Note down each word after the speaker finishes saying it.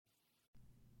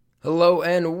Hello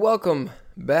and welcome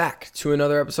back to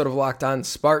another episode of Locked On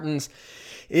Spartans.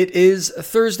 It is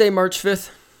Thursday, March 5th,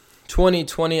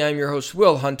 2020. I'm your host,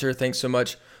 Will Hunter. Thanks so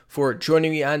much for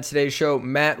joining me on today's show.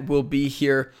 Matt will be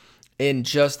here in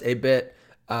just a bit.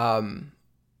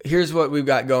 Here's what we've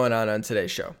got going on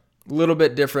today's show. A little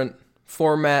bit different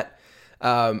format.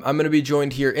 I'm going to be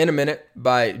joined here in a minute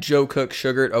by Joe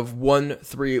Cook-Sugart of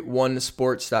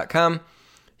 131sports.com.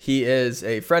 He is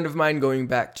a friend of mine going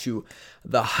back to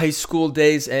the high school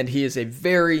days, and he is a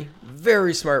very,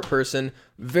 very smart person,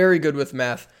 very good with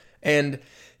math, and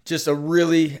just a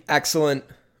really excellent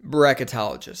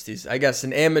bracketologist. He's, I guess,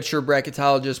 an amateur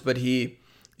bracketologist, but he,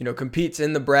 competes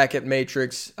in the bracket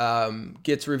matrix,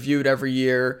 gets reviewed every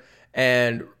year,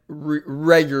 and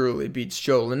regularly beats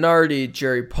Joe Lunardi,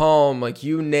 Jerry Palm, like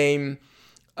you name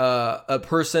a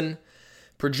person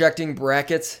projecting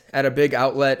brackets at a big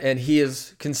outlet, and he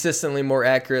is consistently more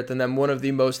accurate than them, one of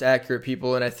the most accurate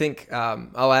people, and I think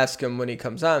I'll ask him when he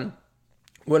comes on.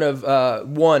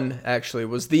 One actually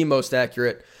was the most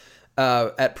accurate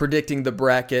at predicting the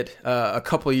bracket a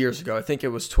couple of years ago. I think it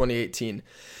was 2018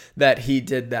 that he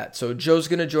did that. So Joe's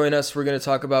going to join us. We're going to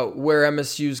talk about where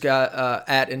MSU's got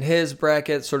at in his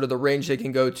bracket, sort of the range they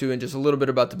can go to, and just a little bit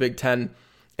about the Big Ten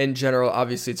in general.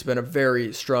 Obviously, it's been a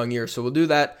very strong year, so we'll do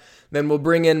that. Then we'll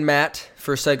bring in Matt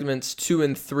for segments 2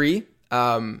 and 3.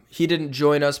 He didn't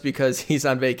join us because he's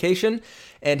on vacation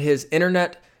and his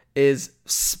internet is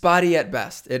spotty at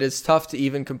best. It is tough to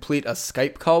even complete a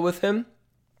Skype call with him.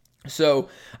 So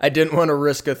I didn't want to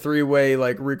risk a three-way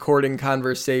recording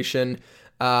conversation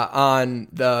on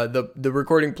the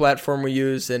recording platform we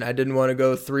use, and I didn't want to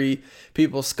go 3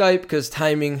 people Skype because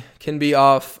timing can be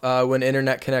off when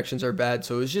internet connections are bad.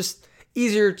 So it was just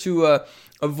easier to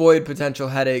avoid potential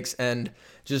headaches and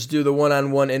just do the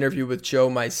one-on-one interview with Joe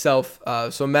myself.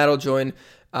 So Matt will join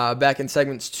back in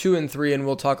segments 2 and 3, and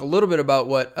we'll talk a little bit about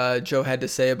what Joe had to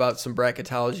say about some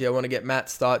bracketology. I want to get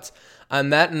Matt's thoughts on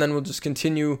that, and then we'll just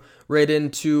continue right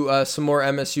into some more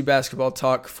MSU basketball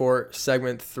talk for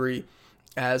segment 3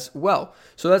 as well.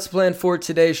 So that's the plan for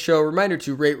today's show. Reminder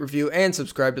to rate, review, and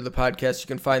subscribe to the podcast. You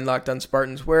can find Locked On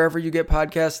Spartans wherever you get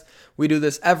podcasts. We do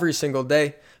this every single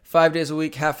day, 5 days a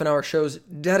week, half-an-hour shows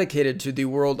dedicated to the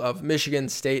world of Michigan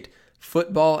State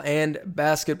football and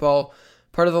basketball.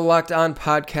 Part of the Locked On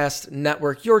Podcast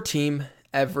Network, your team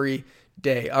every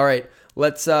day. All right,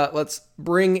 let's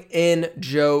bring in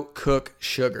Joe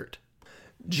Cook-Sugart.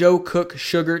 Joe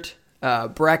Cook-Sugart,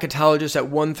 bracketologist at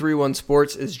 131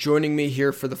 Sports, is joining me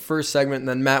here for the first segment, and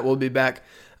then Matt will be back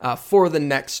for the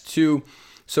next 2.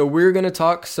 So we're going to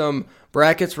talk some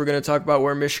brackets. We're going to talk about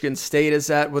where Michigan State is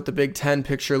at, what the Big Ten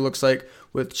picture looks like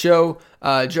with Joe.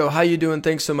 Joe, how you doing?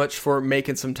 Thanks so much for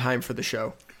making some time for the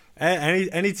show.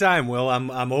 Anytime, Will.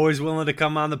 I'm always willing to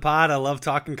come on the pod. I love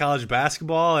talking college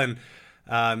basketball, and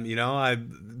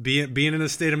being in the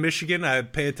state of Michigan, I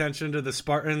pay attention to the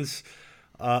Spartans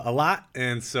a lot,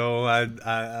 and so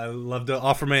I love to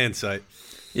offer my insight.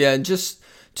 Yeah, and just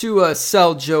to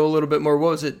sell Joe a little bit more,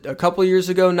 what was it, a couple years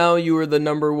ago now, you were the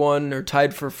number 1 or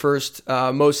tied for first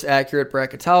most accurate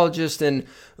bracketologist, and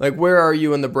where are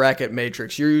you in the bracket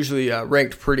matrix? You're usually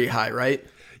ranked pretty high, right?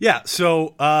 Yeah,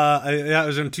 so it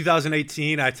was in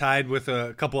 2018. I tied with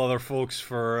a couple other folks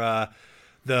for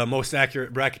the most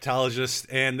accurate bracketologist,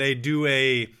 and they do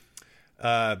an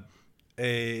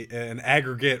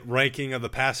aggregate ranking of the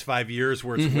past 5 years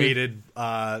where it's weighted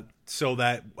so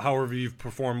that however you've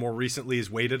performed more recently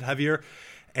is weighted heavier.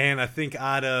 And I think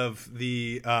out of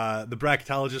the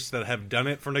bracketologists that have done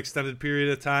it for an extended period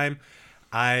of time,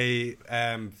 I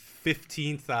am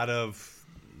 15th out of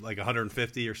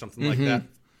 150 or something like that.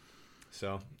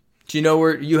 So, do you know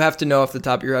where, you have to know off the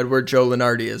top of your head where Joe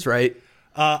Lunardi is, right?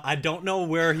 I don't know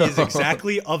where he is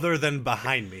exactly other than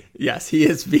behind me. Yes, he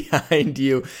is behind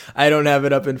you. I don't have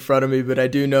it up in front of me, but I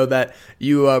do know that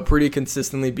you pretty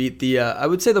consistently beat the, I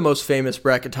would say, the most famous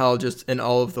bracketologist in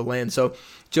all of the land. So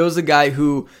Joe's a guy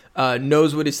who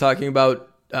knows what he's talking about,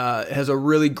 has a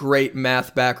really great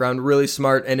math background, really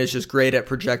smart, and is just great at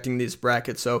projecting these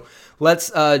brackets. So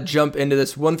let's jump into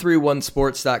this.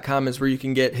 131sports.com is where you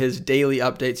can get his daily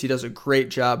updates. He does a great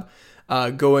job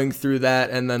going through that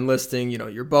and then listing,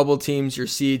 your bubble teams, your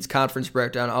seeds, conference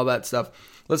breakdown, all that stuff.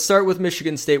 Let's start with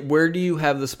Michigan State. Where do you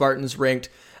have the Spartans ranked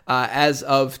as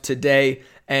of today,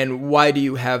 and why do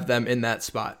you have them in that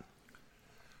spot?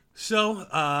 So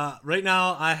right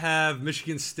now I have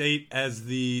Michigan State as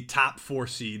the top 4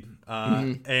 seed,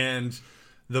 and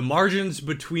the margins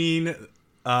between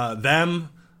them,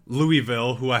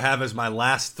 Louisville, who I have as my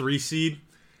last 3 seed,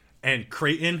 and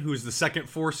Creighton, who's the second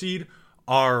 4 seed,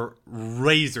 are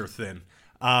razor thin.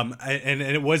 And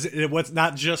it was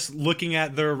not just looking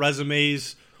at their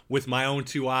resumes with my own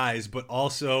two eyes, but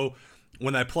also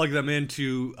when I plug them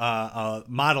into a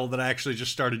model that I actually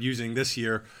just started using this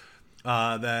year,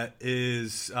 that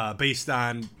is based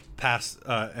on past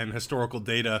and historical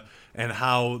data and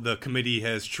how the committee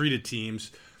has treated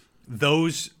teams.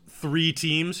 Those three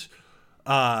teams,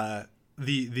 I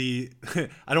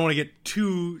don't want to get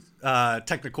too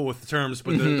technical with the terms,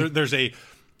 but there's a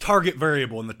target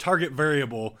variable, and the target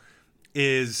variable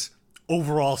is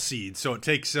overall seed. So it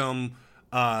takes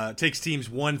takes teams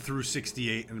 1 through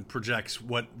 68 and projects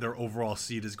what their overall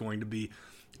seed is going to be.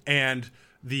 And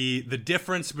the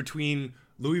difference between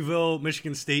Louisville,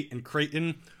 Michigan State, and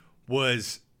Creighton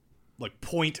was like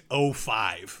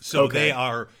 0.05. So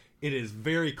it is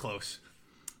very close.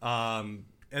 And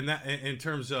that in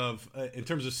terms of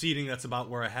seeding, that's about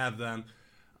where I have them.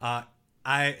 On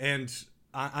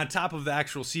top of the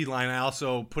actual seed line, I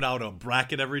also put out a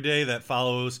bracket every day that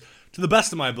follows, to the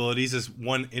best of my abilities as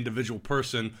one individual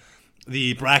person,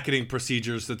 the bracketing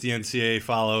procedures that the NCAA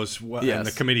follows and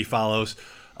the committee follows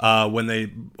when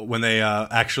they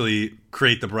actually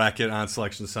create the bracket on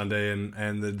Selection Sunday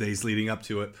and the days leading up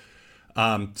to it.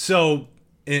 So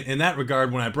in that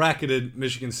regard, when I bracketed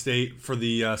Michigan State for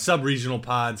the sub-regional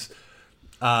pods,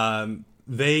 right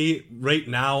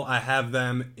now I have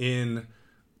them in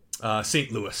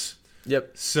St. Louis.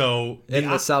 Yep. So in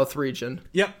the South region.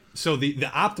 Yep. So the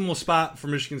optimal spot for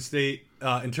Michigan State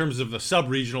in terms of the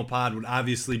sub-regional pod would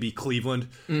obviously be Cleveland.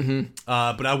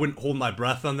 But I wouldn't hold my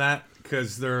breath on that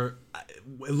because it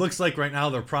looks like right now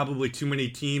there are probably too many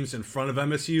teams in front of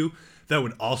MSU that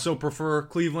would also prefer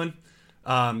Cleveland,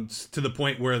 to the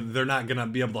point where they're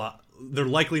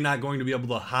likely not going to be able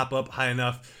to hop up high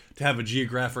enough to have a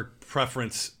geographic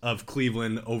preference of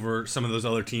Cleveland over some of those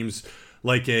other teams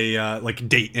like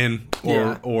Dayton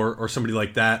or somebody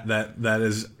like that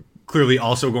is clearly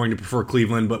also going to prefer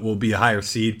Cleveland but will be a higher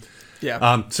seed.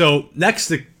 Yeah. So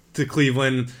next to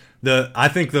Cleveland, I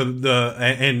think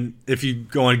and if you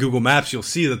go on Google Maps, you'll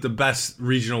see that the best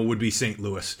regional would be St.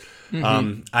 Louis.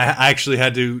 I actually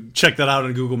had to check that out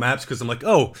on Google Maps because I'm like,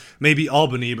 oh, maybe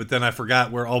Albany, but then I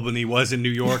forgot where Albany was in New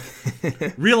York.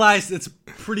 Realized it's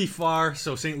pretty far,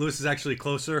 so St. Louis is actually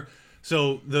closer.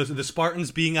 So the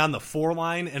Spartans being on the 4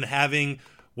 line and having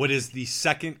what is the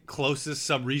second closest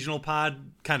sub-regional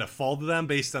pod kind of fall to them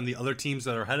based on the other teams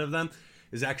that are ahead of them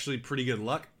is actually pretty good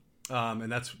luck.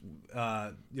 And that's,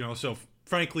 so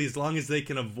frankly, as long as they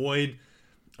can avoid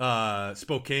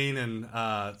Spokane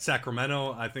and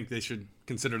Sacramento, I think they should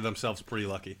consider themselves pretty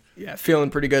lucky. Yeah, feeling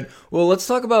pretty good. Well, let's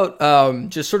talk about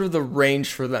just sort of the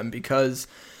range for them, because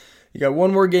you got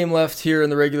one more game left here in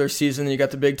the regular season. You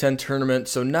got the Big Ten tournament,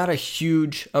 so not a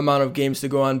huge amount of games to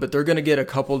go on, but they're going to get a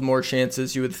couple more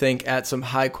chances, you would think, at some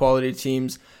high-quality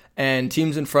teams. And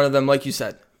teams in front of them, like you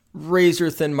said,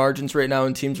 razor-thin margins right now,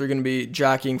 and teams are going to be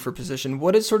jockeying for position.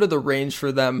 What is sort of the range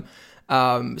for them?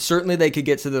 Certainly they could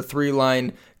get to the 3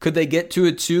 line. Could they get to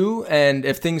a 2? And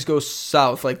if things go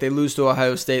south, like they lose to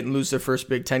Ohio State and lose their first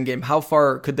Big Ten game, how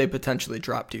far could they potentially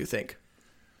drop, do you think?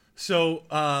 So,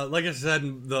 like I said,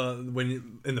 in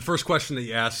the first question that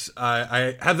you asked,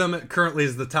 I have them currently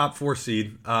as the top 4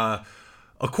 seed.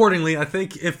 Accordingly, I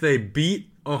think if they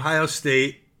beat Ohio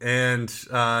State, and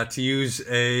to use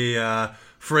a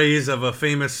phrase of a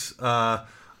famous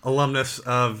alumnus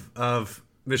of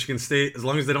Michigan State, as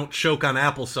long as they don't choke on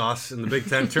applesauce in the Big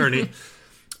Ten tourney,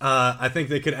 I think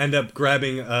they could end up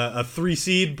grabbing a 3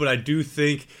 seed. But I do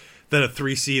think that a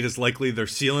 3 seed is likely their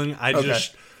ceiling.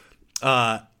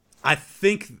 I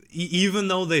think even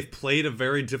though they've played a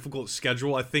very difficult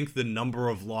schedule, I think the number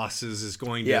of losses is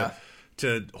going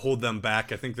to hold them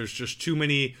back. I think there's just too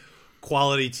many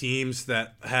quality teams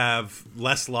that have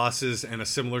less losses and a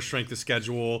similar strength of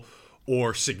schedule,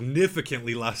 or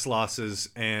significantly less losses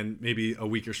and maybe a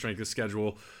weaker strength of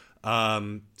schedule.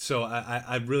 So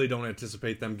I really don't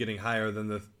anticipate them getting higher than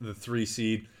the 3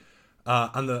 seed.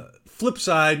 On the flip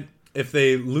side, if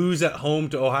they lose at home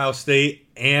to Ohio State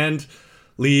and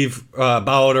bow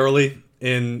out early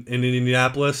in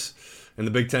Indianapolis in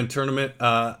the Big Ten tournament,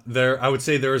 I would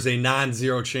say there is a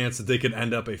non-zero chance that they could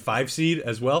end up a 5 seed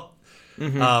as well.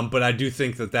 But I do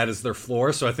think that is their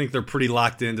floor, so I think they're pretty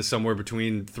locked into somewhere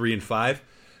between 3 and 5.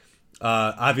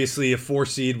 Obviously, a 4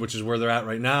 seed, which is where they're at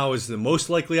right now, is the most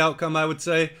likely outcome, I would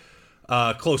say,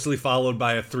 closely followed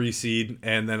by a 3 seed.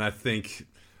 And then I think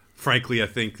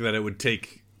that it would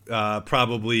take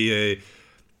probably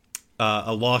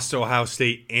a loss to Ohio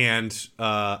State and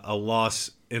a loss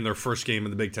in their first game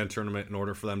in the Big Ten tournament in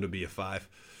order for them to be a 5.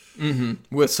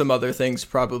 with some other things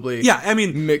probably Yeah, I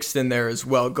mean, mixed in there as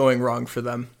well, going wrong for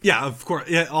them. yeah, of course.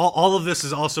 Yeah, all of this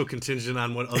is also contingent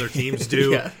on what other teams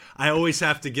do. Yeah. I always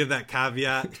have to give that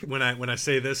caveat when I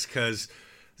say this, because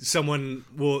someone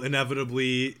will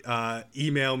inevitably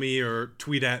email me or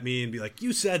tweet at me and be like,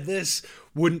 "You said this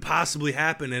wouldn't possibly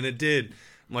happen, and it did."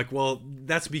 I'm like, well,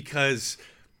 that's because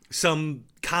some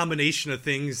combination of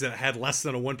things that had less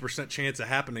than a 1% chance of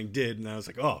happening did. And I was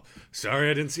like, oh, sorry,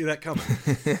 I didn't see that coming.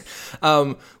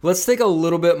 Let's take a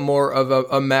little bit more of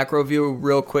a macro view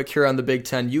real quick here on the Big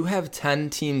Ten. You have 10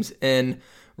 teams in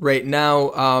right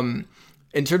now.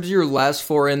 In terms of your last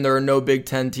 4 in, there are no Big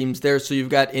Ten teams there. So you've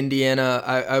got Indiana,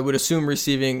 I would assume,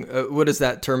 receiving, what is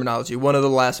that terminology? One of the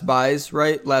last buys,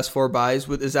 right? Last 4 buys.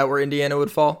 Is that where Indiana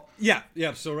would fall? Yeah.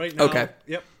 So right now, okay.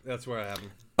 Yep, that's where I have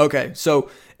them. Okay,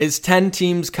 so is 10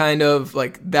 teams kind of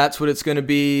like that's what it's going to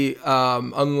be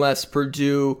unless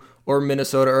Purdue or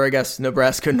Minnesota or I guess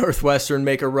Nebraska Northwestern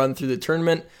make a run through the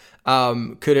tournament?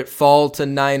 Could it fall to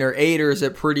 9 or 8, or is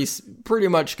it pretty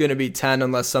much going to be 10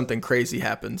 unless something crazy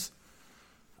happens?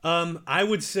 I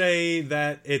would say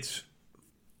that it's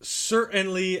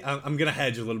certainly, I'm going to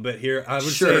hedge a little bit here. I would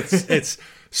say it's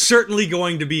certainly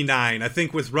going to be 9. I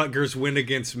think with Rutgers' win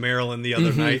against Maryland the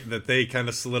other night that they kind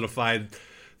of solidified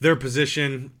their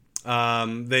position.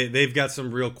 They've got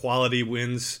some real quality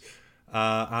wins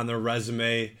on their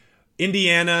resume.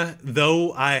 Indiana,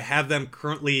 though I have them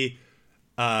currently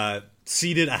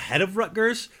seated ahead of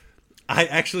Rutgers, I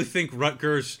actually think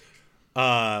Rutgers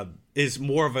is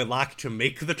more of a lock to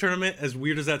make the tournament, as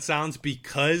weird as that sounds,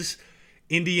 because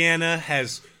Indiana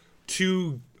has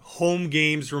 2 home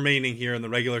games remaining here in the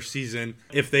regular season.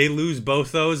 If they lose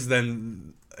both those,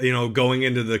 then going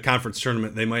into the conference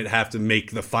tournament, they might have to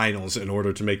make the finals in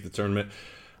order to make the tournament.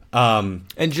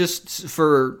 And just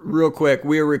for real quick,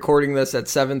 we are recording this at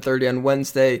 7:30 on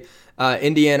Wednesday.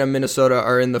 Indiana, Minnesota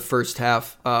are in the first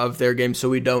half of their game, so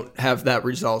we don't have that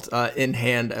result in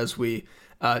hand as we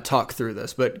talk through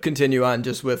this. But continue on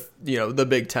just with the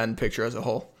Big Ten picture as a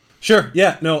whole. Sure.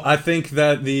 Yeah. No, I think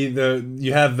that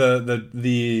you have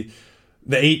the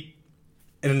 8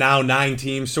 and now 9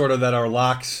 teams sort of that are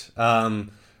locks. And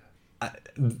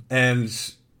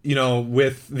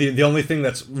with the only thing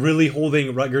that's really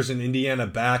holding Rutgers and Indiana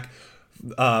back,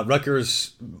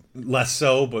 Rutgers less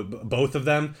so, but both of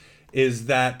them, is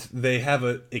that they have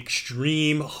an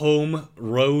extreme home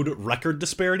road record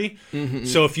disparity. Mm-hmm.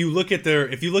 So if you look at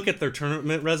their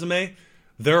tournament resume,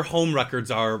 their home records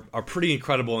are pretty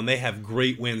incredible, and they have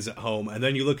great wins at home. And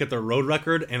then you look at their road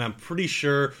record, and I'm pretty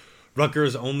sure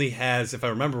Rutgers only has, if I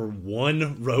remember,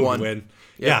 1 road win.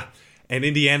 Yeah. And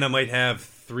Indiana might have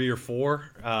 3 or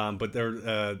 4, but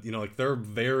they're they're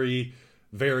very,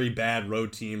 very bad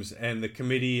road teams, and the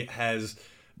committee has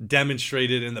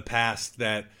demonstrated in the past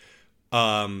that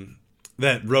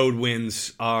that road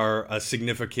wins are a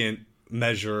significant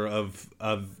measure of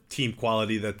team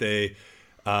quality that they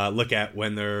look at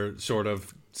when they're sort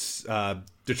of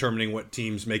determining what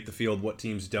teams make the field, what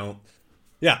teams don't.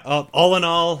 Yeah, all in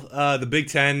all, the Big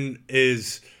Ten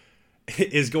is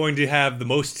going to have the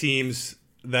most teams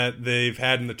that they've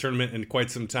had in the tournament in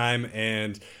quite some time,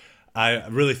 and I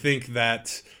really think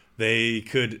that they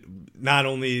could not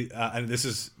only, and this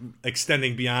is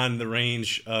extending beyond the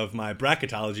range of my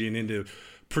bracketology and into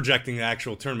projecting the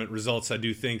actual tournament results, I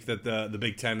do think that the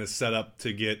Big Ten is set up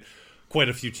to get quite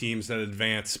a few teams that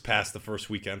advance past the first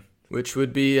weekend. Which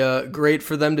would be great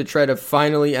for them to try to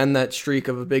finally end that streak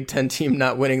of a Big Ten team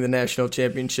not winning the national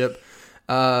championship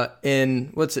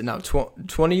in, what's it now,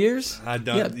 20 years?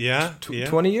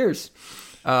 20 years.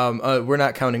 We're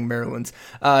not counting Maryland's.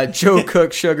 Joe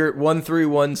Cook, Sugar,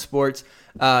 131 Sports.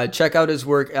 Check out his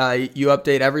work. You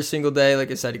update every single day. Like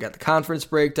I said, you got the conference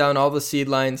breakdown, all the seed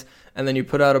lines, and then you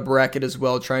put out a bracket as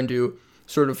well, trying to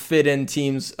sort of fit in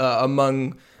teams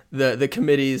among the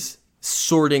committee's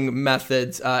sorting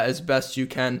methods as best you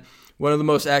can. One of the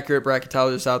most accurate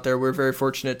bracketologists out there. We're very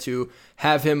fortunate to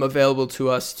have him available to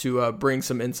us to bring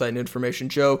some insight and information.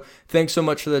 Joe, thanks so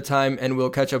much for the time, and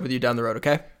we'll catch up with you down the road,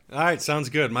 okay? All right, sounds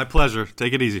good. My pleasure.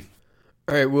 Take it easy.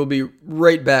 All right, we'll be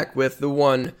right back with the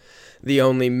one, the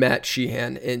only Matt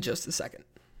Sheehan in just a second.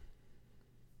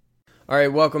 All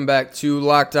right, welcome back to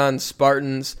Locked On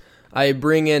Spartans. I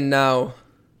bring in now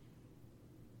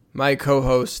my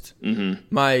co-host,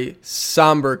 my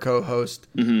somber co-host,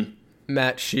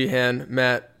 Matt Sheehan.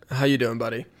 Matt, how you doing,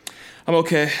 buddy? I'm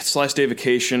okay. It's the last day of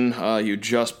vacation. You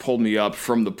just pulled me up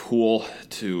from the pool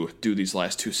to do these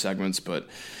last 2 segments, but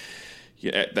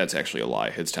Yeah, that's actually a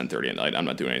lie. It's 10:30 at night. I'm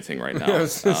not doing anything right now. I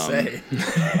was gonna say.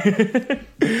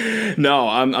 No,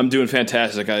 I'm doing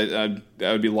fantastic. I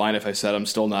would be lying if I said I'm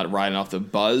still not riding off the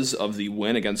buzz of the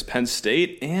win against Penn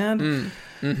State. And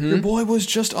your boy was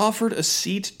just offered a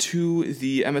seat to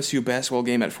the MSU basketball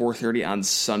game at 4:30 on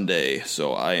Sunday.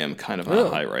 So I am kind of on a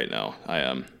high right now. I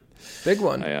am. Big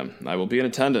one. I am. I will be in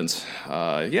attendance.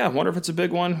 I wonder if it's a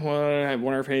big one. I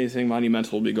wonder if anything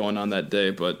monumental will be going on that day.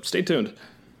 But stay tuned.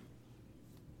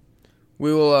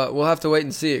 We will. We'll have to wait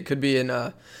and see. It could be in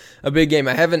a big game.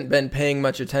 I haven't been paying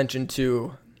much attention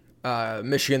to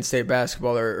Michigan State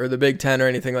basketball or the Big Ten or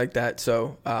anything like that.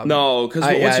 So no, because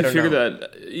once you figure know.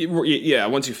 that,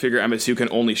 once you figure MSU can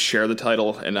only share the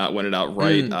title and not win it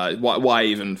outright, why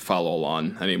even follow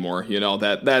along anymore? You know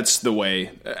that's the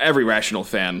way every rational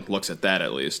fan looks at that.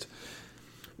 At least.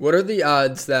 What are the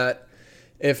odds that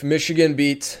if Michigan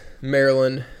beats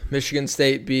Maryland, Michigan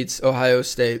State beats Ohio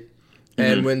State,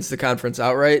 and wins the conference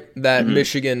outright, that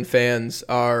Michigan fans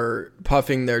are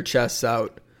puffing their chests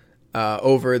out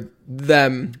over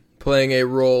them playing a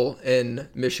role in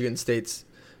Michigan State's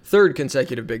third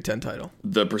consecutive Big Ten title?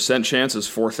 The percent chance is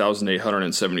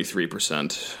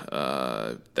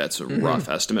 4,873%. That's a rough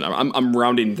estimate. I'm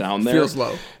rounding down there. Feels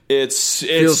low. It's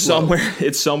somewhere low.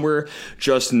 It's somewhere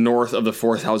just north of the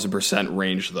 4,000%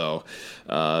 range, though.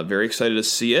 Very excited to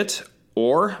see it.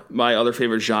 Or my other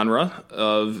favorite genre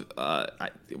of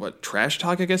trash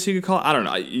talk, I guess you could call it. I don't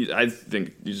know. I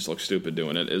think you just look stupid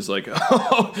doing it. Is like,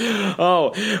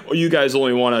 well, you guys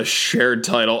only want a shared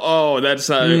title. Oh, that's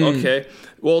not okay.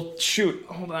 Well, shoot.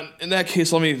 Hold on. In that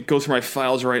case, let me go through my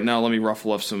files right now. Let me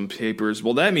ruffle up some papers.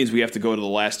 Well, that means we have to go to the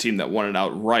last team that won it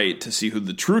outright to see who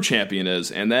the true champion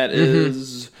is, and that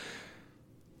is.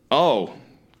 Oh.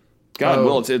 God,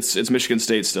 well, it's Michigan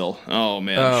State still. Oh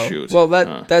man, shoot. Well,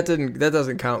 that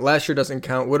doesn't count. Last year doesn't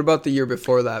count. What about the year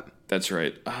before that? That's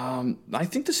right. I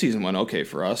think the season went okay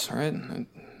for us, right?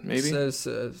 Maybe it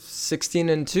says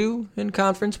 16-2 in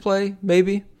conference play.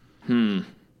 Maybe. Does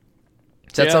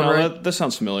that sound right? That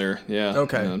sounds familiar. Yeah.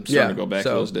 Okay. I'm starting to go back to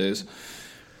those days.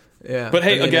 Yeah, but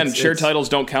hey, again, shared titles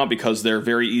don't count because they're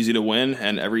very easy to win,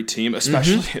 and every team,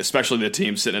 especially the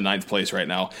team sitting in ninth place right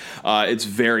now, it's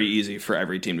very easy for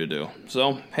every team to do.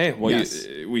 So hey,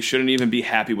 we shouldn't even be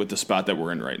happy with the spot that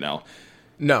we're in right now.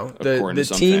 No,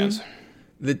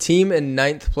 the team in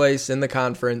ninth place in the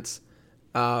conference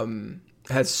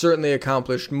has certainly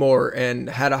accomplished more and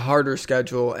had a harder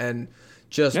schedule and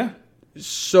just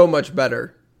so much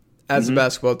better as a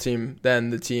basketball team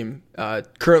than the team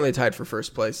currently tied for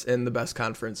first place in the best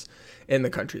conference in the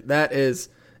country. That is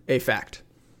a fact.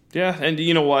 Yeah, and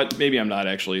you know what? Maybe I'm not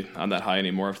actually on that high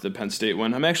anymore if the Penn State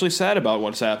win. I'm actually sad about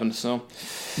what's happened. So,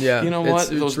 yeah, you know what?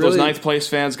 Those ninth place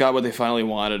fans got what they finally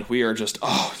wanted. We are just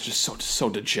so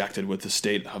dejected with the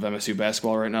state of MSU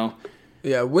basketball right now.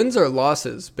 Yeah, wins are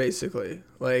losses, basically.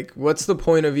 Like, what's the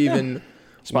point of even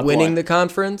winning the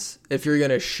conference if you're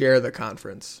going to share the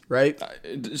conference, right?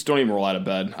 Just don't even roll out of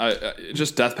bed.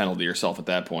 Just death penalty yourself at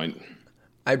that point.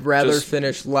 I'd rather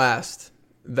finish last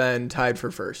than tied for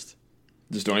first.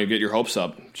 Just don't even get your hopes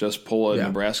up. Just pull a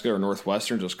Nebraska or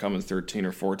Northwestern, just come in 13th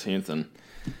or 14th and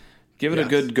give it a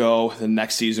good go the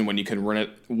next season when you can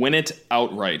win it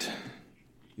outright.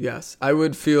 Yes, I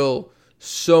would feel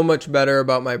so much better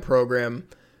about my program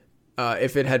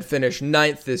if it had finished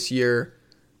ninth this year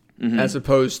as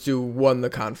opposed to won the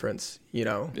conference, you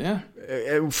know? Yeah.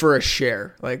 For a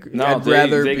share. Like, no, I'd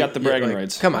they got the bragging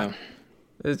rights. Come on.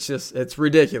 It's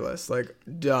ridiculous. Like,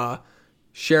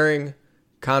 sharing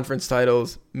conference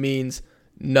titles means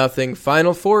nothing.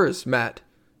 Final Fours, Matt,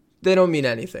 they don't mean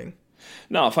anything.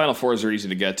 No, Final Fours are easy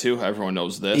to get to. Everyone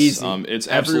knows this. Easy. It's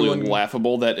absolutely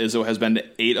laughable that Izzo has been to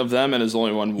 8 of them and has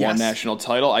only won one national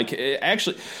title. I'm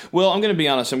going to be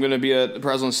honest. I'm going to be at the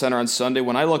Breslin Center on Sunday.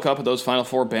 When I look up at those Final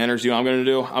Four banners, you know what I'm going to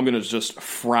do? I'm going to just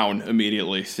frown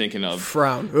immediately, thinking of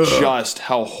just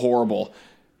how horrible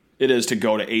it is to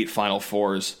go to 8 Final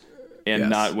Fours and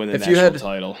not win the national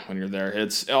title when you're there.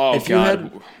 It's,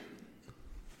 God.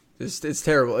 It's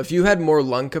terrible. If you had more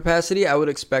lung capacity, I would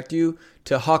expect you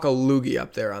to hawk a loogie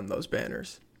up there on those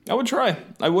banners. I would try.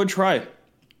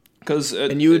 Because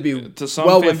and you would be to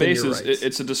some fan bases,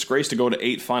 it's a disgrace to go to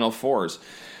 8 Final Fours.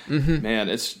 Man,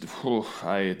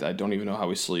 I don't even know how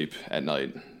we sleep at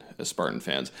night as Spartan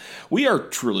fans. We are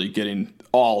truly getting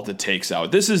all the takes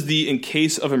out. This is the in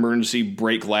case of emergency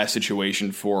break glass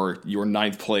situation for your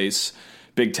 9th place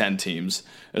Big Ten teams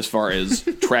as far as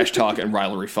trash talk and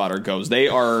rivalry fodder goes. They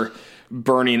are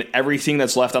burning everything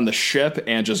that's left on the ship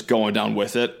and just going down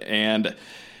with it. And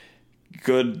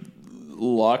good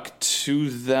luck to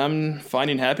them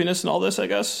finding happiness in all this, I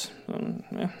guess.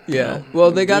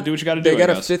 Well, they got do what you got to do. They got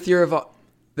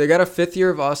a fifth year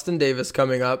of Austin Davis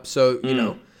coming up,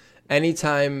 so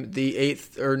anytime the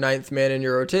 8th or 9th man in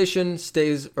your rotation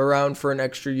stays around for an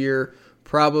extra year,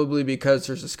 probably because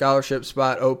there's a scholarship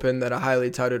spot open that a highly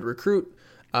touted recruit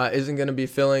isn't going to be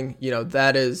filling,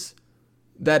 that is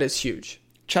huge.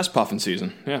 Chest puffing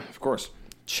season. Yeah, of course.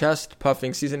 Chest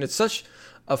puffing season. It's such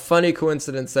a funny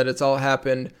coincidence that it's all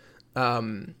happened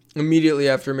immediately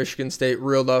after Michigan State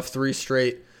reeled off 3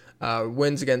 straight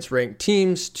wins against ranked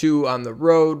teams, 2 on the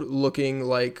road, looking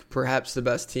like perhaps the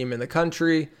best team in the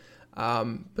country.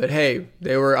 But hey,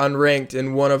 they were unranked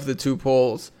in one of the 2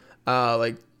 polls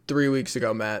like 3 weeks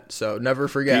ago, Matt. So never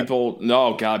forget. People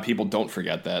don't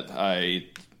forget that. I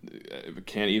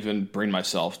can't even bring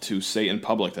myself to say in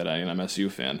public that I am an MSU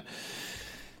fan.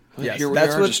 But yes,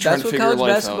 that's what college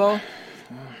basketball.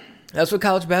 That's what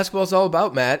college basketball is all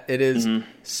about, Matt. It is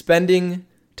spending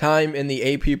time in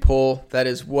the AP poll. That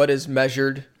is what is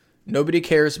measured. Nobody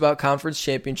cares about conference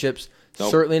championships. Nope.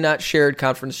 Certainly not shared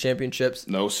conference championships.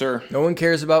 No, sir. No one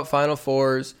cares about Final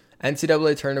Fours,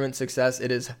 NCAA tournament success.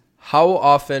 It is how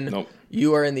often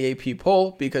you are in the AP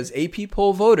poll, because AP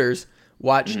poll voters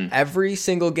watch every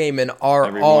single game and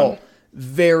are all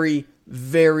very,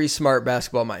 very smart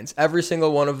basketball minds. Every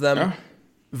single one of them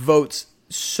votes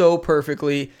so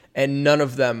perfectly, and none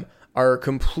of them are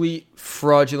complete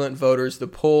fraudulent voters. The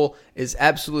poll is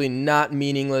absolutely not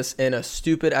meaningless and a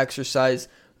stupid exercise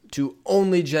to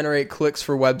only generate clicks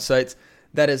for websites.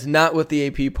 That is not what the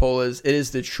AP poll is. It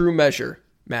is the true measure,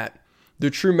 Matt, the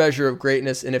true measure of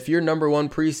greatness. And if you're number 1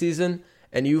 preseason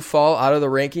and you fall out of the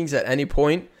rankings at any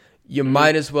point, you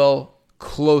might as well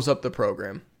close up the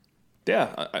program.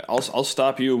 Yeah, I'll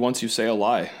stop you once you say a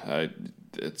lie.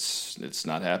 It's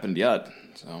not happened yet,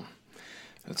 so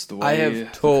that's the way the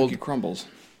cookie crumbles.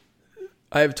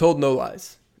 I have told no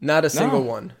lies, not a single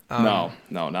one. No,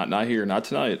 not here, not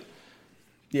tonight.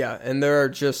 Yeah, and there are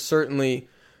just certainly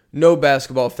no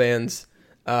basketball fans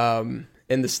in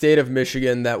the state of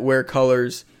Michigan that wear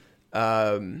colors,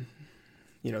 that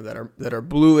are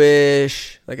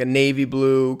bluish, like a navy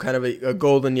blue, kind of a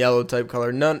golden yellow type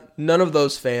color. None of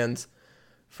those fans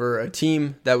for a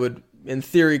team that would, in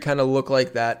theory, kind of look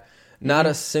like that. Not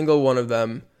a single one of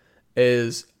them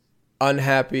is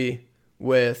unhappy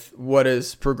with what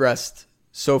has progressed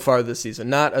so far this season.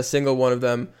 Not a single one of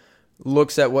them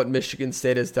looks at what Michigan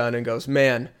State has done and goes,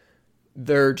 man,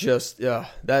 they're just,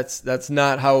 that's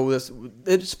not how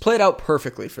it's played out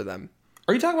perfectly for them.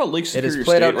 Are you talking about Lake Superior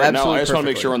State right now? I just want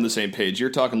to make sure we're on the same page. You're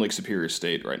talking Lake Superior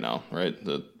State right now, right?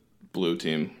 The blue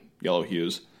team, yellow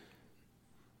hues.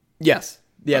 Yes.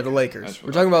 Yeah, okay. The Lakers.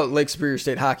 We're talking about Lake Superior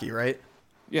State hockey, right?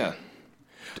 Yeah.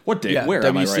 What day? Yeah, where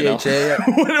am I right now?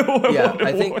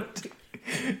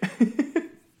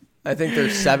 I think they're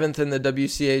 7th in the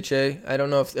WCHA. I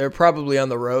don't know if they're probably on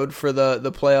the road for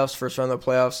the playoffs, first round of the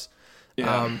playoffs.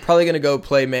 Yeah. Probably going to go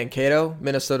play Mankato,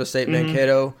 Minnesota State,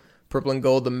 Mankato, purple and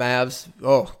gold, the Mavs.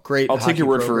 Oh, great. I'll take your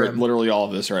word for it. Literally all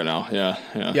of this right now.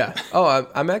 Yeah. Oh,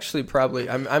 I'm actually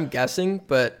I'm guessing,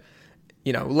 but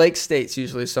Lake State's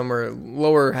usually somewhere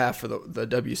lower half of the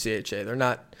WCHA. They're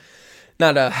not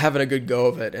having a good go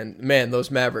of it, and man,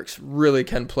 those Mavericks really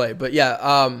can play. But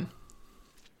yeah,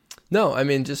 no, I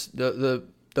mean just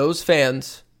those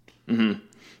fans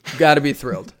got to be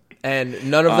thrilled, and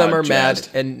none of them are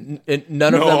jazzed. Mad, and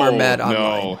none of them are mad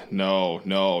online.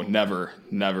 No, never,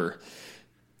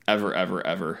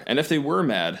 ever. And if they were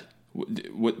mad,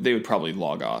 they would probably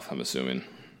log off. I'm assuming.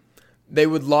 They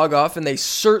would log off, and they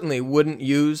certainly wouldn't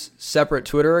use separate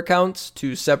Twitter accounts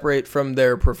to separate from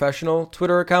their professional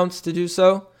Twitter accounts to do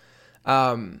so,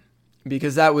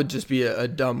 because that would just be a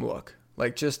dumb look.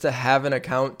 Like, just to have an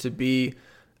account to be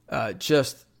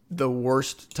just the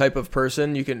worst type of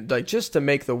person, you can, like, just to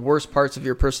make the worst parts of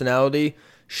your personality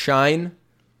shine.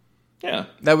 Yeah,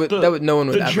 that would no one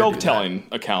would ever do that. The joke telling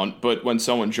account, but when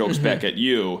someone jokes back at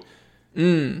you,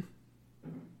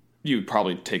 you'd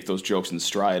probably take those jokes in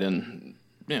stride and,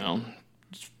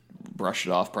 just brush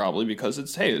it off probably because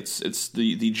it's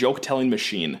the joke-telling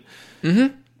machine.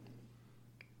 Mm-hmm.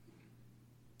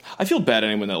 I feel bad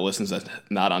anyone that listens that's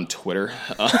not on Twitter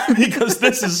because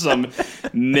this is some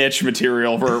niche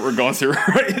material we're going through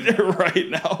right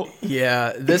now.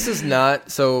 Yeah, this is not...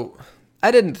 So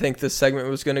I didn't think this segment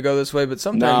was going to go this way, but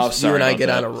sometimes you and I get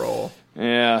on a roll.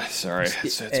 Yeah, sorry.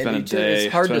 It's been a day.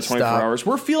 It's been 24 hours.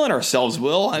 We're feeling ourselves,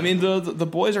 Will. I mean, the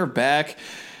boys are back.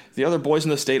 The other boys in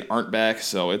the state aren't back,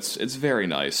 so it's very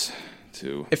nice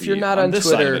to if you're not on this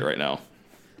Twitter side of it right now.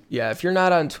 Yeah, if you're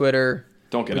not on Twitter,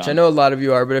 don't get on. Which I know a lot of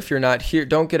you are, but if you're not here,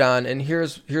 don't get on. And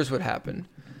here's what happened.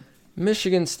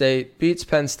 Michigan State beats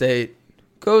Penn State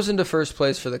goes into first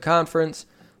place for the conference,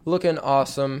 looking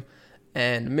awesome,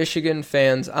 and Michigan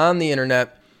fans on the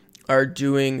internet are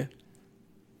doing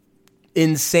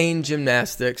insane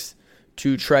gymnastics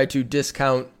to try to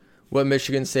discount what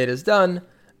Michigan State has done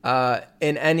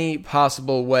in any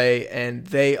possible way, and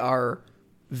they are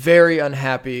very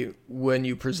unhappy when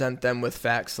you present them with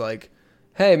facts like,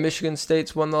 hey, Michigan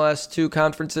State's won the last 2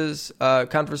 conference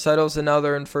titles, and now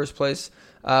they're in first place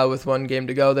with 1 game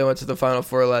to go. They went to the Final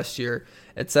Four last year,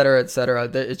 et cetera, et cetera.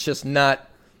 It's just not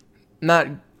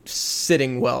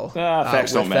sitting well.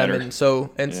 Facts don't matter.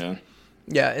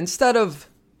 Instead of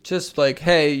just like,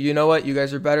 hey, you know what? You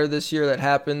guys are better this year. That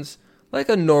happens like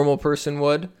a normal person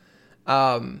would.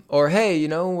 Or hey, you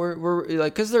know, we're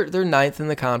like, because they're ninth in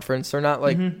the conference. They're not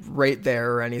like right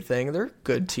there or anything. They're a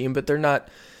good team, but they're not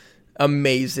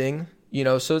amazing. You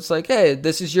know, so it's like, hey,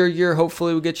 this is your year.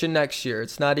 Hopefully, we'll get you next year.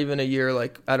 It's not even a year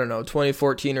like, I don't know,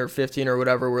 2014 or 15 or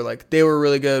whatever. Where like they were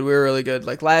really good, we were really good.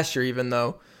 Like last year, even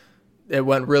though it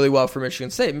went really well for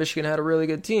Michigan State, Michigan had a really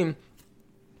good team.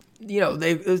 You know,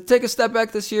 they take a step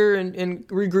back this year and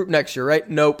regroup next year, right?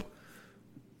 Nope.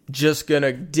 Just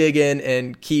gonna dig in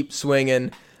and keep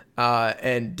swinging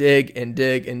and dig and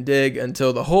dig and dig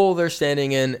until the hole they're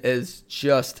standing in is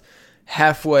just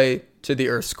halfway to the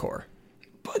Earth's core.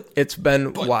 But it's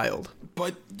been wild.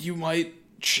 But you might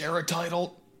share a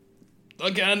title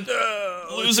again.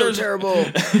 Losers. So terrible.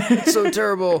 So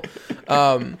terrible.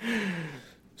 Did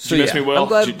you miss me, Will?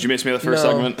 Did you miss me the first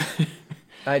segment?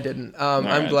 I didn't.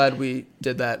 I'm glad we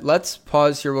did that. Let's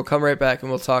pause here. We'll come right back and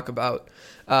we'll talk about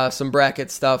some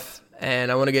bracket stuff.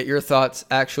 And I want to get your thoughts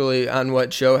actually on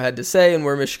what Joe had to say and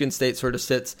where Michigan State sort of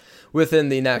sits within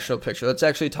the national picture. Let's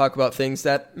actually talk about things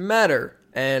that matter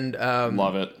and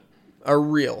love it. Are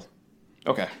real.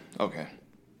 Okay.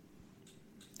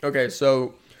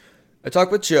 So I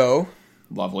talked with Joe.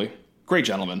 Lovely. Great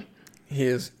gentleman. He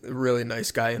is a really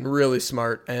nice guy and really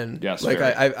smart. And yes, like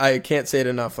I can't say it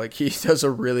enough. Like he does a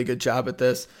really good job at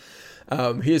this.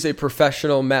 He is a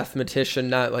professional mathematician,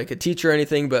 not like a teacher or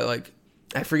anything, but like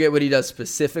I forget what he does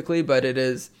specifically, but it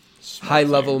is high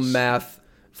level math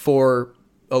for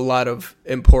a lot of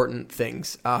important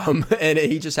things. And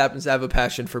he just happens to have a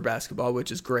passion for basketball,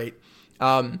 which is great.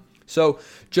 So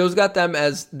Joe's got them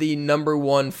as the number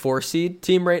 1 4-seed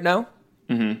team right now.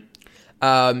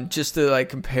 Mm-hmm. Just to like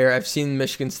compare, I've seen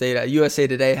Michigan State at USA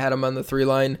Today had them on the 3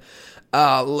 line.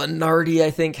 Lenardi, I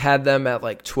think, had them at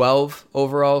like 12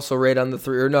 overall, so right on the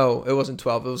 3. Or no, it wasn't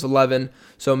 12, it was 11.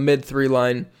 So mid 3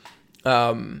 line.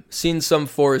 Seen some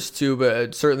 4s too,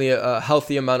 but certainly a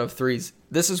healthy amount of 3s.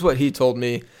 This is what he told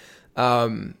me.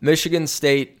 Michigan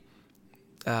State,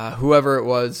 whoever it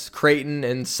was, Creighton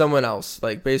and someone else,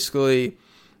 like basically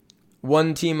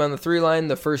one team on the 3 line,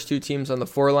 the first 2 teams on the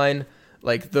 4 line,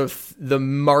 like the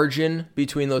margin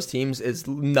between those teams is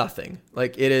nothing.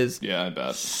 Like it is I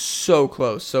bet. So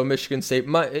close. So Michigan State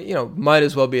might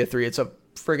as well be a 3. It's a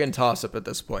friggin' toss-up at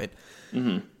this point.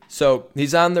 Mm-hmm. So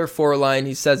he's on their 4 line.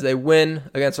 He says they win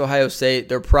against Ohio State.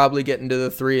 They're probably getting to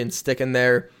the 3 and sticking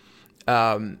there.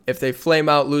 If they flame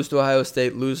out, lose to Ohio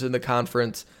State, lose in the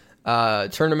conference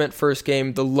tournament first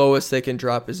game, the lowest they can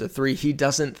drop is a 3. He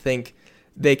doesn't think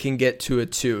they can get to a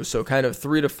 2. So kind of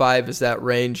 3 to 5 is that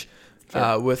range,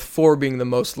 with 4 being the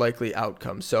most likely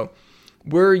outcome. So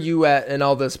where are you at in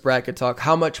all this bracket talk?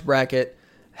 How much bracket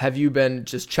have you been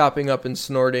just chopping up and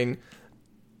snorting?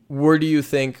 Where do you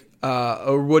think,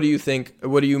 what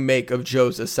do you make of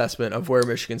Joe's assessment of where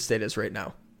Michigan State is right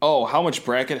now? Oh, how much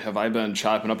bracket have I been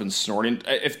chopping up and snorting?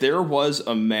 If there was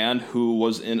a man who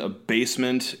was in a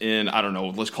basement in, I don't know,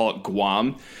 let's call it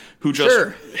Guam, who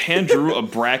just hand drew a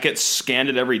bracket, scanned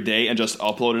it every day, and just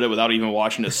uploaded it without even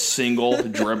watching a single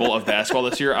dribble of basketball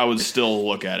this year, I would still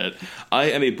look at it.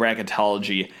 I am a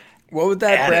bracketology What would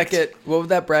that addict. What would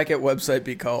that bracket website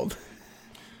be called?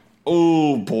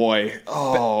 Oh boy!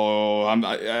 Oh,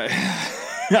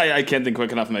 I can't think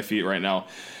quick enough on my feet right now.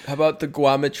 How about the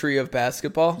Guametry of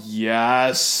basketball?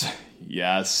 Yes,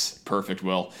 perfect.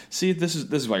 Will, see, this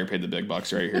is why you're paid the big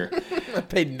bucks right here. I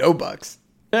paid no bucks.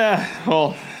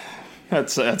 Well,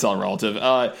 that's all relative.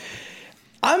 I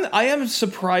am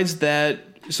surprised that.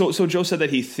 So Joe said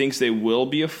that he thinks they will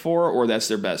be a 4, or that's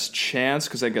their best chance,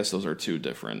 because I guess those are 2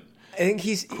 different. I think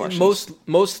he's questions.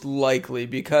 most likely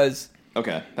because.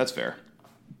 Okay, that's fair.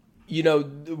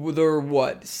 They're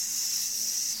what,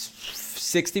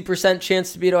 60%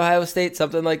 chance to beat Ohio State,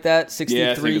 something like that,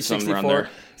 63, 64.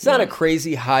 It's not a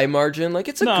crazy high margin. Like,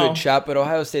 it's a good shot, but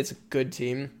Ohio State's a good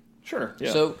team. Sure,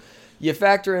 yeah. So you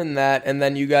factor in that, and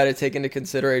then you got to take into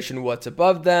consideration what's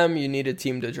above them. You need a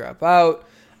team to drop out,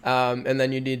 and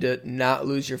then you need to not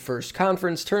lose your first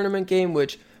conference tournament game,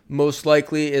 which most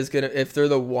likely is going to, if they're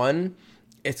the 1,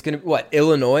 it's going to,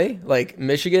 Illinois? Like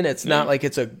Michigan? It's not like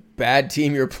it's a bad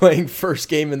team you're playing first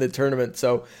game in the tournament.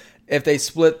 So if they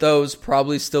split those,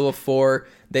 probably still a 4.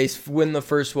 They win the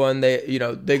first one. They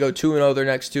go 2-0 their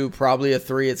next 2, probably a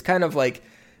 3. It's kind of like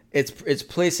it's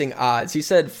placing odds. He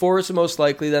said 4 is most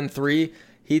likely, then 3.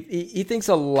 He thinks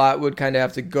a lot would kind of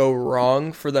have to go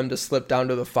wrong for them to slip down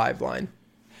to the 5 line.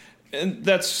 And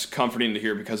that's comforting to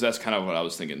hear because that's kind of what I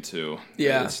was thinking too.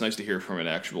 Yeah, it's nice to hear from an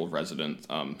actual resident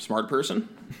smart person.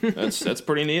 That's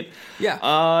pretty neat. Yeah.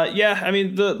 I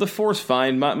mean the 4's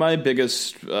fine. My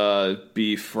biggest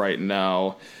beef right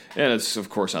now, and it's of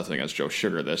course nothing against Joe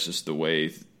Sugar. That's just the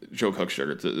way Joe Cook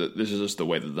Sugar. This is just the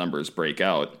way the numbers break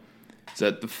out. Is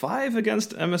that the 5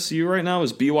 against MSU right now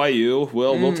is BYU.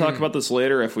 We'll talk about this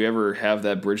later if we ever have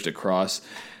that bridge to cross.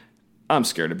 I'm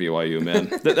scared of BYU,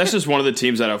 man. That's just one of the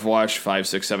teams that I've watched 5,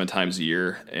 6, 7 times a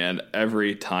year, and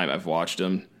every time I've watched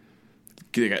them,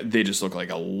 they just look like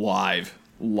a live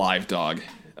dog.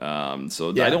 I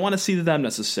don't want to see them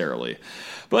necessarily,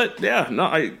 but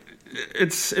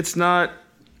it's not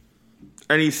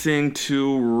anything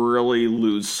to really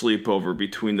lose sleep over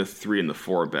between the 3 and the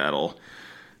 4 battle.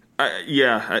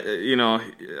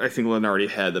 I think Lynn already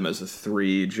had them as a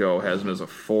 3. Joe has them as a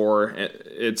 4.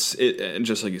 And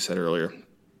just like you said earlier,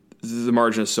 the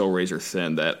margin is so razor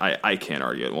thin that I can't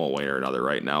argue it one way or another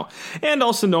right now. And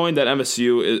also knowing that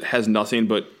MSU has nothing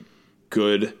but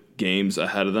good games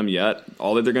ahead of them yet.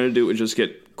 All that they're going to do is just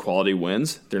get quality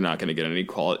wins. They're not going to get any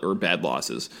quality or bad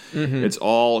losses. Mm-hmm. It's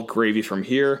all gravy from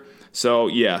here. So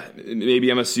yeah, maybe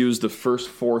MSU is the first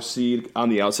 4 seed on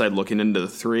the outside looking into the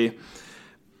 3.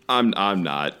 I'm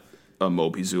not a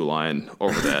Moby Zoo line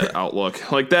over that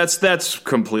outlook. Like that's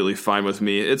completely fine with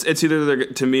me. It's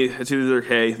either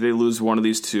hey, they lose one of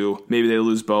these 2, maybe they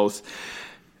lose both,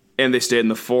 and they stay in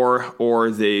the 4, or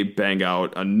they bang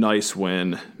out a nice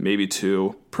win, maybe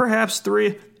 2, perhaps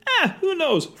 3. Who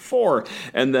knows? 4,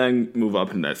 and then move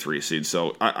up in that 3 seed.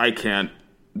 So I can't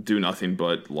do nothing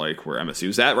but like where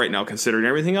MSU's at right now, considering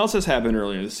everything else that's happened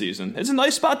earlier in the season. It's a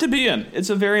nice spot to be in. It's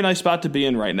a very nice spot to be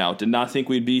in right now. Did not think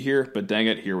we'd be here, but dang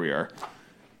it, here we are.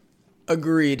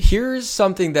 Agreed. Here's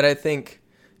something that I think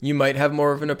you might have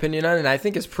more of an opinion on, and I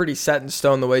think is pretty set in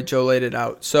stone the way Joe laid it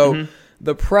out. So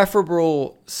the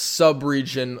preferable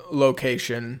sub-region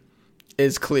location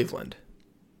is Cleveland.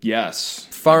 Yes.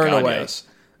 Far and away. Yes.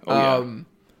 Oh, yeah.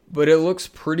 But it looks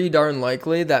pretty darn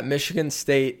likely that Michigan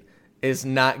State is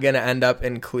not going to end up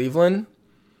in Cleveland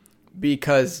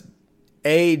because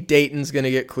Dayton's going to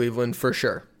get Cleveland for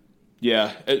sure.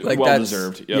 Yeah, well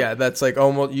deserved. Yep. Yeah, that's like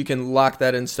almost, you can lock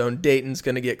that in stone. Dayton's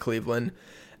going to get Cleveland.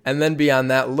 And then beyond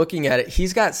that, looking at it,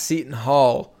 he's got Seton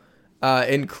Hall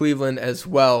in Cleveland as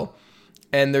well.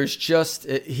 And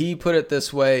he put it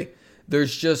this way, there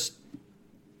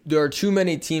are too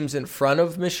many teams in front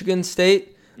of Michigan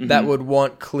State that would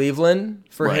want Cleveland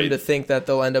for him to think that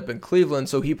they'll end up in Cleveland.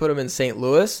 So he put him in St.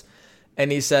 Louis.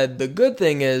 And he said the good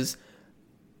thing is,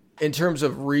 in terms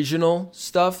of regional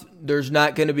stuff, there's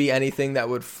not going to be anything that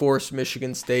would force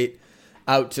Michigan State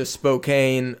out to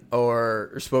Spokane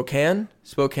or Spokane.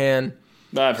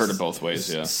 I've heard it both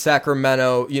ways, yeah.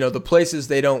 Sacramento, the places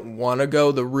they don't want to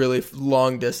go, the really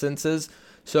long distances.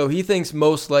 So he thinks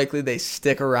most likely they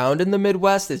stick around in the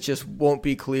Midwest. It just won't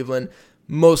be Cleveland.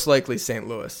 Most likely St.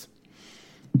 Louis.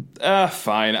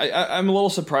 Fine. I'm a little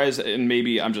surprised, and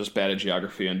maybe I'm just bad at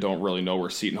geography and don't really know where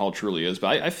Seton Hall truly is,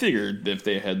 but I figured if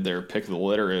they had their pick of the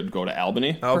litter, it would go to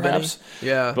Albany, perhaps.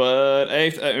 Yeah. But,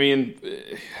 I mean,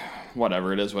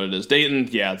 whatever, it is what it is. Dayton,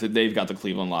 yeah, they've got the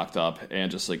Cleveland locked up,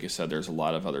 and just like you said, there's a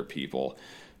lot of other people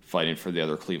fighting for the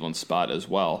other Cleveland spot as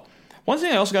well. One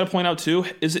thing I also got to point out, too,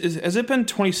 is has it been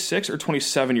 26 or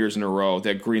 27 years in a row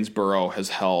that Greensboro has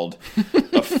held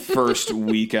a first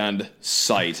weekend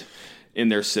site in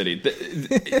their city?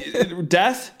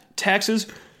 Death, taxes,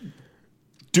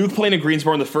 Duke playing in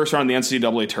Greensboro in the first round of the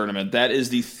NCAA tournament. That is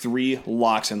the 3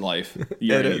 locks in life,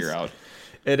 year in, year out.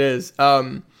 It is.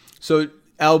 So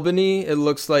Albany, it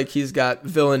looks like he's got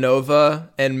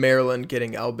Villanova and Maryland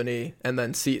getting Albany, and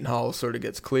then Seton Hall sort of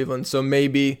gets Cleveland. So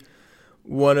maybe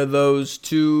one of those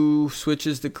 2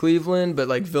 switches to Cleveland, but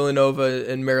like Villanova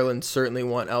and Maryland certainly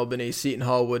want Albany. Seton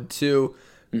Hall would too.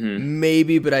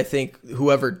 Maybe, but I think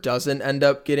whoever doesn't end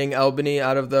up getting Albany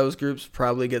out of those groups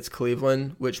probably gets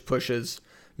Cleveland, which pushes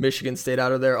Michigan State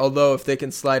out of there. Although if they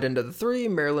can slide into the 3,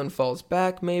 Maryland falls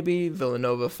back maybe,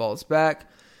 Villanova falls back,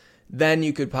 then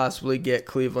you could possibly get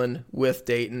Cleveland with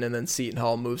Dayton, and then Seton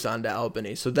Hall moves on to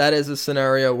Albany. So that is a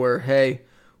scenario where, hey,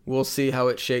 we'll see how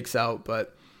it shakes out,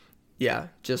 but yeah,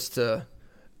 just to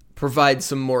provide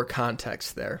some more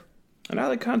context there. And I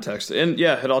like context. And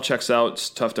yeah, it all checks out. It's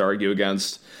tough to argue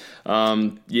against.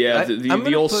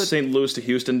 The old St. Louis to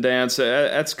Houston dance,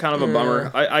 that's kind of a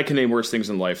bummer. I can name worse things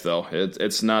in life, though.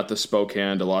 It's not the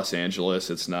Spokane to Los Angeles.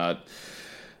 It's not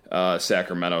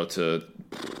Sacramento to...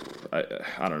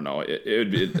 I don't know.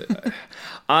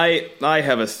 I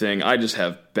have a thing. I just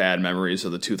have bad memories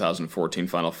of the 2014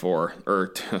 Final Four.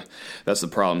 That's the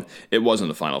problem. It wasn't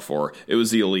the Final Four. It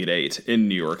was the Elite Eight in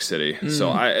New York City.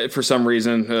 So for some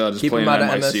reason, just playing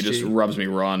MIC just rubs me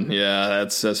wrong. Yeah,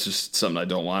 that's just something I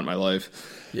don't want in my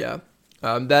life. Yeah,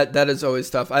 that is always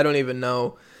tough. I don't even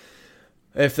know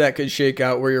if that could shake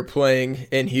out where you're playing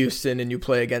in Houston and you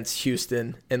play against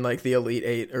Houston in like the Elite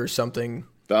Eight or something.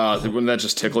 Wouldn't that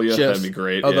just tickle you? That'd be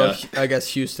great. Although I guess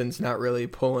Houston's not really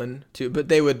pulling to, but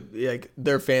they would, like,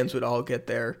 their fans would all get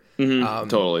there.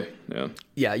 Totally. Yeah.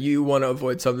 Yeah, you want to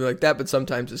avoid something like that, but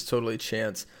sometimes it's totally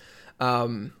chance.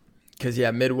 Because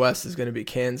Midwest is going to be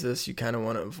Kansas. You kind of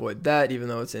want to avoid that, even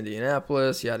though it's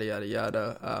Indianapolis. Yada yada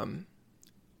yada.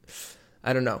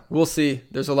 I don't know. We'll see.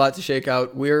 There's a lot to shake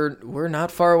out. We're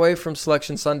not far away from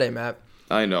Selection Sunday, Matt.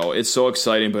 I know. It's so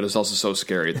exciting, but it's also so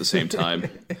scary at the same time.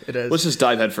 It is. Let's just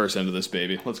dive headfirst into this,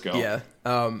 baby. Let's go. Yeah.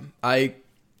 I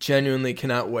genuinely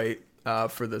cannot wait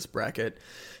for this bracket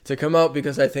to come out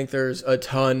because I think there's a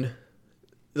ton,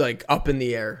 like, up in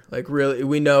the air. Like, really,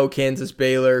 we know Kansas,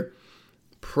 Baylor,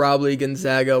 probably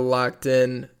Gonzaga locked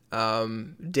in.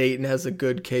 Dayton has a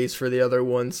good case for the other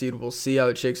 1 seed. We'll see how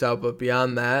it shakes out. But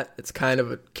beyond that, it's kind of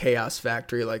a chaos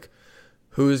factory. Like,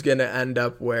 who's going to end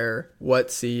up where,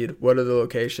 what seed, what are the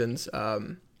locations.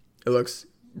 It looks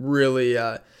really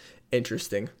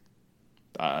interesting.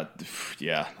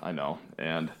 Yeah, I know.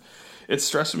 And it's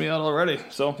stressing me out already.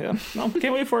 So, yeah, no,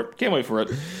 can't wait for it. Can't wait for it.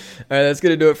 All right, that's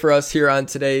going to do it for us here on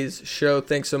today's show.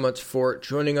 Thanks so much for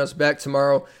joining us. Back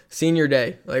tomorrow, Senior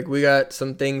Day. Like, we got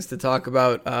some things to talk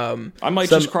about. I might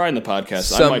just cry in the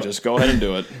podcast. I might just go ahead and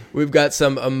do it. We've got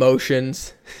some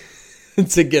emotions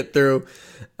to get through.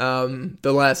 The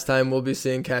last time we'll be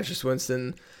seeing Cassius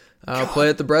Winston play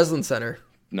at the Breslin Center.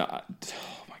 No, oh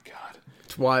my God.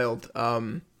 It's wild.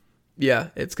 Yeah,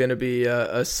 it's going to be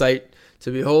a sight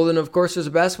to behold. And, of course, there's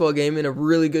a basketball game and a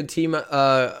really good team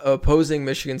opposing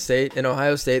Michigan State and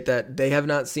Ohio State that they have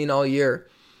not seen all year,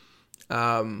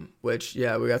 which,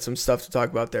 yeah, we got some stuff to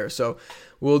talk about there. So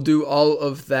we'll do all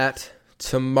of that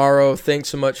tomorrow. Thanks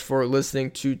so much for listening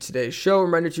to today's show.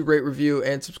 Reminder to rate, review,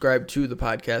 and subscribe to the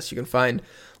podcast. You can find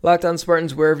Locked On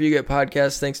Spartans wherever you get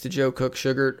podcasts. Thanks to Joe Cook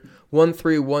Sugar,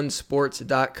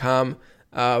 131sports.com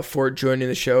for joining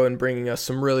the show and bringing us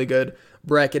some really good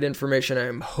bracket information.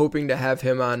 I'm hoping to have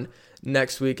him on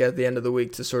next week at the end of the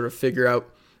week to sort of figure out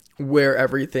where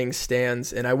everything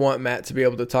stands. And I want Matt to be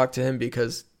able to talk to him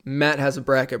because Matt has a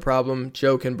bracket problem.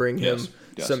 Joe can bring him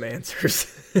some answers.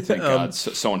 Thank God.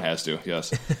 Someone has to,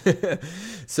 yes.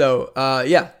 So,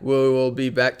 we will be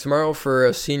back tomorrow for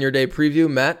a Senior Day preview.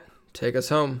 Matt, take us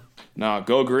home. Now,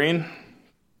 go green,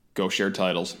 go share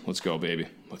titles. Let's go, baby.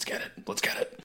 Let's get it. Let's get it.